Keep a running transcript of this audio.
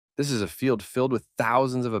This is a field filled with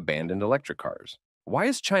thousands of abandoned electric cars. Why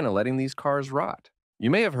is China letting these cars rot?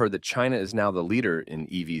 You may have heard that China is now the leader in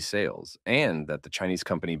EV sales and that the Chinese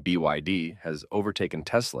company BYD has overtaken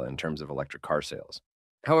Tesla in terms of electric car sales.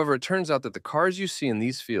 However, it turns out that the cars you see in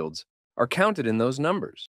these fields are counted in those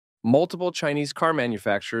numbers. Multiple Chinese car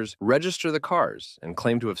manufacturers register the cars and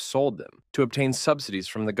claim to have sold them to obtain subsidies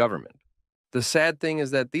from the government. The sad thing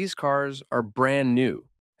is that these cars are brand new,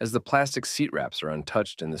 as the plastic seat wraps are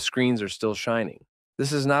untouched and the screens are still shining.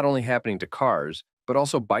 This is not only happening to cars, but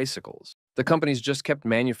also bicycles. The companies just kept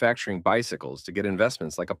manufacturing bicycles to get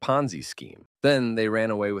investments like a Ponzi scheme. Then they ran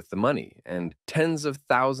away with the money, and tens of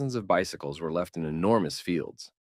thousands of bicycles were left in enormous fields.